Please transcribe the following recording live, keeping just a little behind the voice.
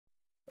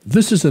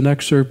This is an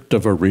excerpt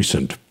of a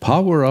recent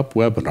Power Up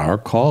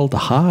webinar called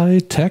High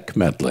Tech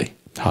Medley.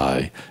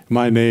 Hi,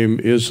 my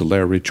name is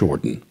Larry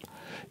Jordan.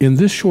 In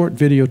this short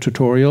video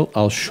tutorial,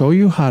 I'll show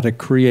you how to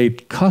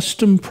create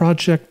custom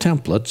project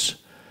templates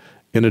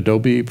in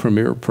Adobe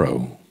Premiere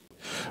Pro.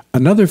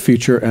 Another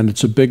feature, and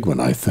it's a big one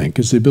I think,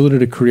 is the ability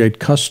to create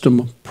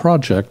custom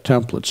project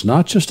templates.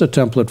 Not just a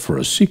template for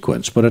a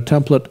sequence, but a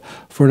template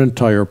for an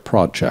entire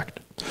project.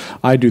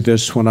 I do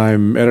this when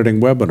I'm editing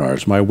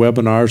webinars. My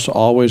webinars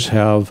always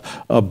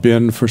have a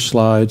bin for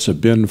slides, a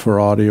bin for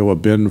audio, a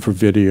bin for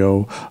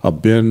video, a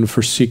bin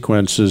for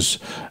sequences,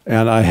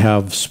 and I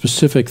have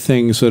specific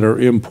things that are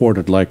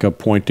imported, like a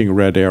pointing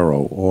red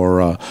arrow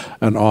or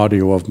an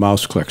audio of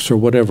mouse clicks or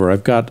whatever.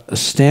 I've got a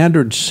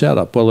standard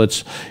setup. Well,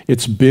 it's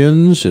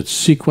bins, it's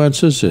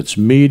sequences, it's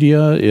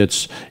media,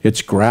 it's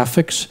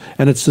graphics,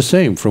 and it's the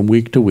same from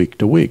week to week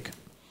to week.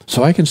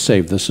 So I can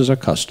save this as a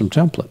custom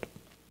template.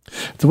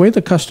 The way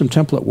the custom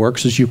template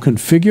works is you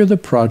configure the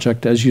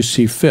project as you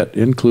see fit,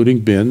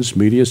 including bins,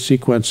 media,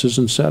 sequences,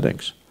 and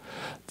settings.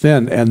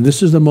 Then, and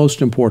this is the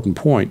most important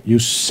point, you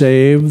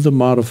save the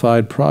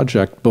modified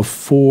project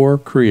before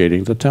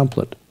creating the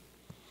template.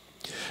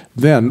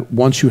 Then,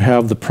 once you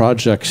have the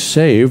project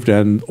saved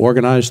and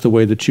organized the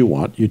way that you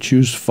want, you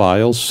choose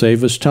File,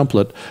 Save as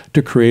Template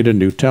to create a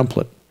new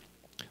template.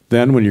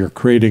 Then, when you're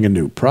creating a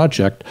new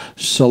project,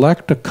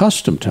 select a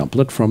custom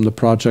template from the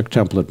Project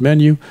Template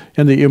menu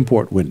in the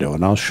Import window,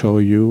 and I'll show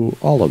you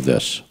all of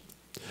this.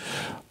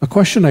 A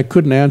question I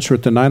couldn't answer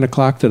at the 9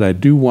 o'clock that I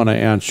do want to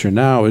answer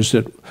now is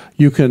that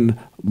you can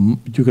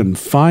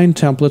find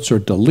templates or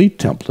delete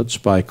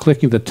templates by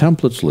clicking the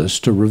templates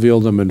list to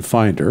reveal them in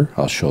Finder.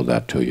 I'll show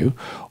that to you.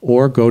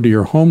 Or go to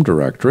your home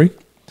directory,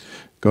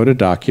 go to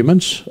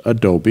Documents,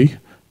 Adobe,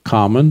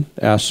 Common,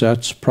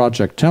 Assets,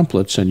 Project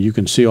Templates, and you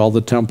can see all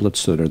the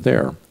templates that are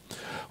there.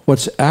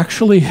 What's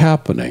actually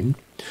happening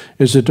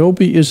is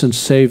Adobe isn't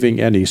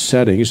saving any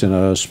settings in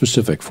a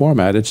specific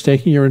format. It's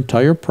taking your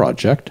entire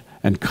project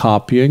and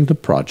copying the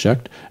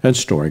project and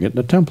storing it in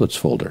the Templates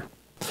folder.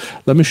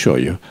 Let me show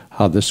you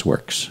how this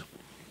works.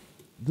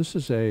 This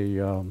is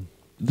a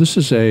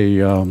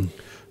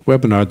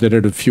webinar that I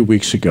did a few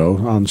weeks ago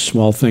on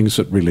small things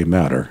that really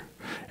matter.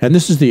 And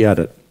this is the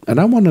edit. And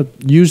I want to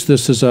use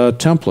this as a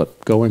template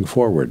going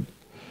forward.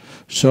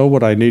 So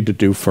what I need to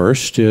do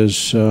first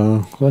is,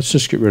 let's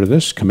just get rid of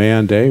this.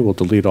 Command-A will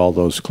delete all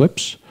those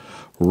clips.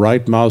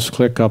 Right mouse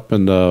click up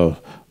in the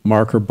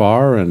marker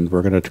bar, and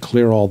we're going to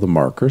clear all the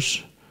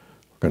markers.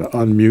 We're going to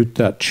unmute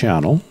that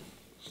channel.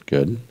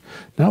 Good.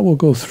 Now we'll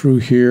go through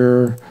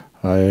here.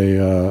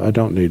 I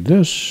don't need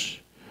this.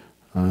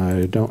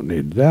 I don't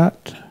need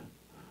that.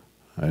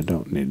 I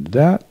don't need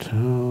that.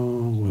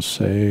 We'll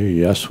say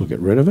yes, we'll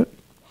get rid of it.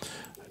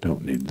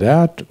 Don't need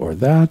that, or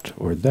that,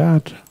 or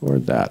that, or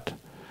that.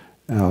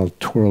 I'll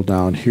twirl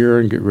down here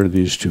and get rid of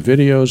these two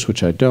videos,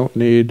 which I don't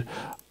need.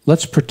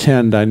 Let's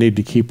pretend I need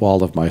to keep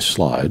all of my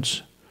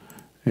slides.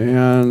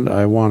 And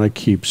I want to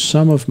keep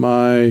some of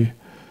my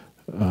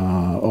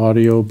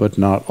audio, but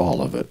not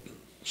all of it.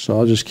 So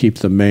I'll just keep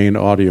the main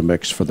audio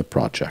mix for the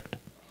project.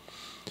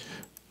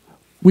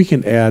 We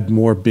can add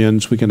more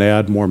bins. We can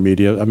add more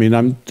media. I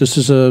mean, this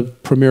is a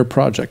Premiere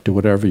project. Do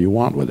whatever you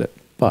want with it.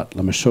 But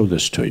let me show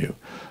this to you.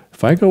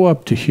 If I go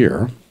up to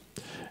here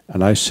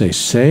and I say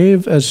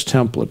Save as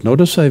Template,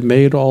 notice I've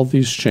made all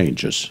these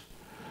changes.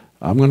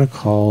 I'm going to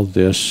call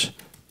this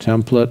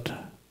template,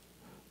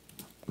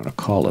 I'm going to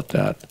call it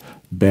that,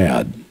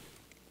 bad.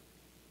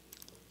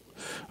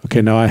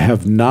 Okay, now I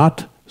have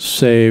not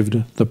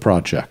saved the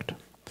project.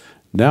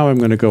 Now I'm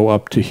going to go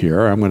up to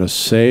here. I'm going to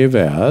Save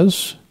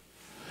As,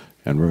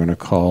 and we're going to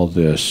call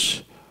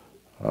this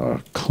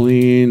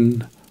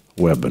Clean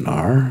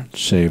Webinar.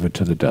 Save it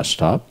to the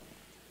desktop.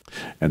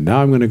 And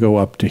now I'm going to go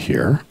up to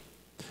here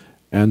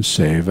and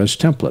Save as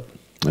Template.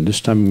 And this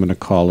time I'm going to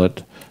call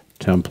it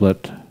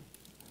Template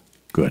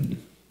Good.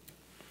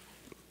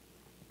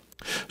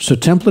 So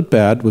Template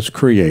Bad was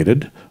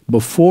created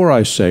before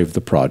I saved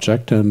the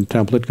project, and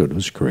Template Good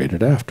was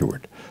created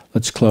afterward.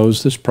 Let's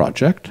close this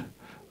project.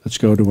 Let's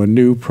go to a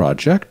new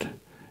project.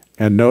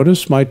 And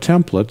notice my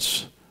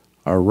templates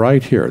are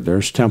right here.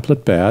 There's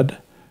Template Bad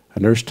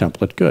and there's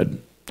Template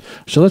Good.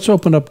 So let's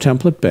open up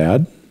Template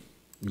Bad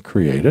and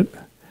create it.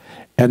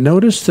 And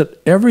notice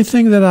that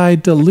everything that I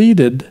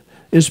deleted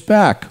is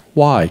back.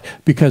 Why?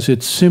 Because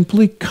it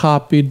simply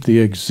copied the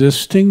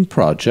existing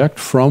project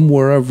from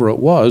wherever it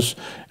was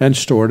and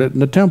stored it in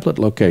the template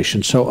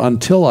location. So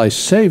until I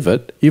save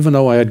it, even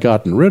though I had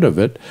gotten rid of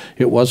it,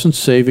 it wasn't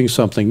saving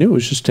something new. It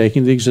was just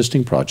taking the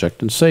existing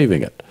project and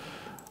saving it.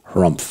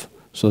 Harumph.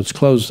 So let's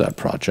close that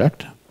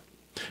project.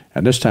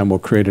 And this time we'll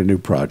create a new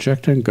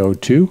project and go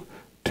to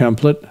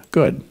Template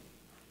Good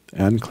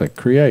and click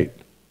Create.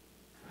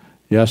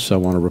 Yes, I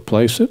want to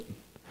replace it.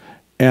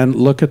 And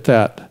look at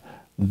that.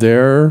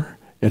 There,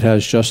 it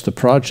has just the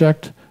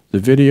project. The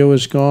video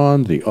is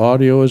gone. The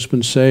audio has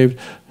been saved.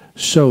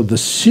 So the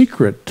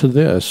secret to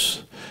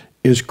this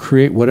is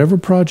create whatever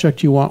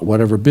project you want,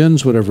 whatever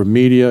bins, whatever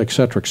media,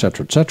 etc.,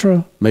 etc.,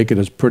 etc. Make it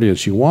as pretty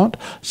as you want.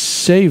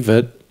 Save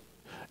it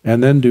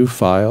and then do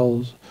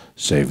File,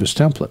 Save as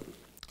Template.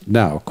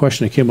 Now, a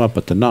question that came up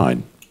at the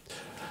 9.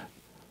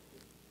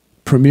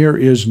 Premiere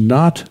is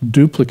not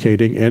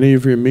duplicating any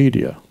of your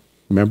media.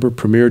 Remember,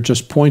 Premiere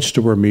just points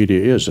to where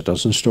media is. It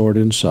doesn't store it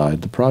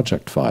inside the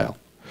project file.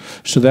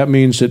 So that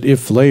means that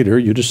if later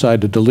you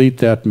decide to delete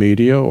that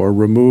media or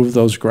remove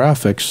those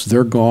graphics,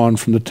 they're gone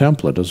from the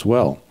template as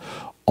well.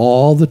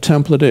 All the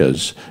template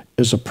is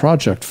a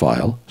project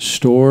file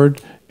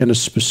stored in a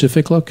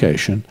specific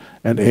location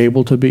and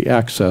able to be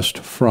accessed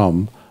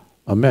from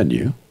a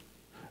menu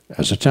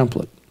as a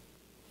template.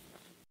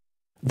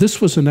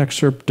 This was an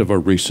excerpt of a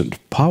recent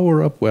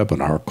Power Up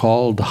webinar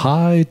called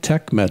High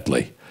Tech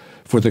Medley.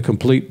 For the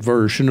complete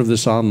version of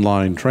this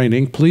online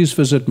training, please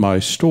visit my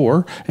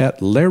store at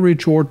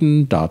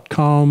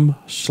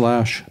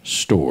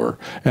larryjordan.com/store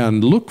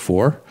and look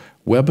for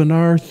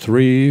Webinar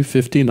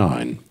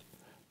 359.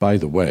 By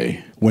the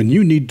way, when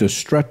you need to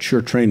stretch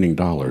your training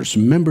dollars,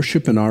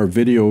 membership in our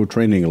video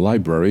training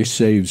library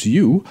saves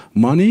you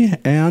money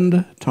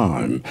and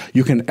time.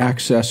 You can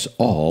access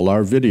all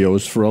our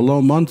videos for a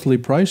low monthly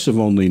price of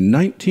only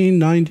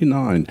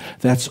 $19.99.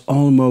 That's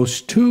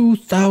almost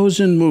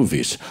 2,000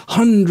 movies,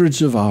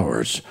 hundreds of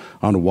hours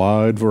on a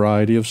wide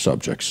variety of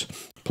subjects.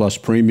 Plus,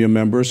 premium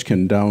members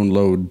can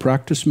download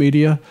practice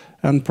media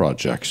and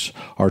projects.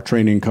 Our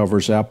training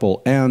covers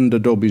Apple and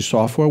Adobe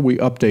software. We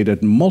update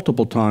it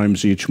multiple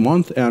times each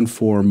month, and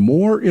for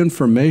more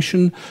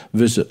information,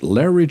 visit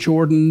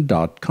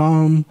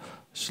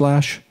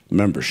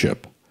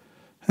larryjordan.com/membership.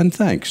 And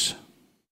thanks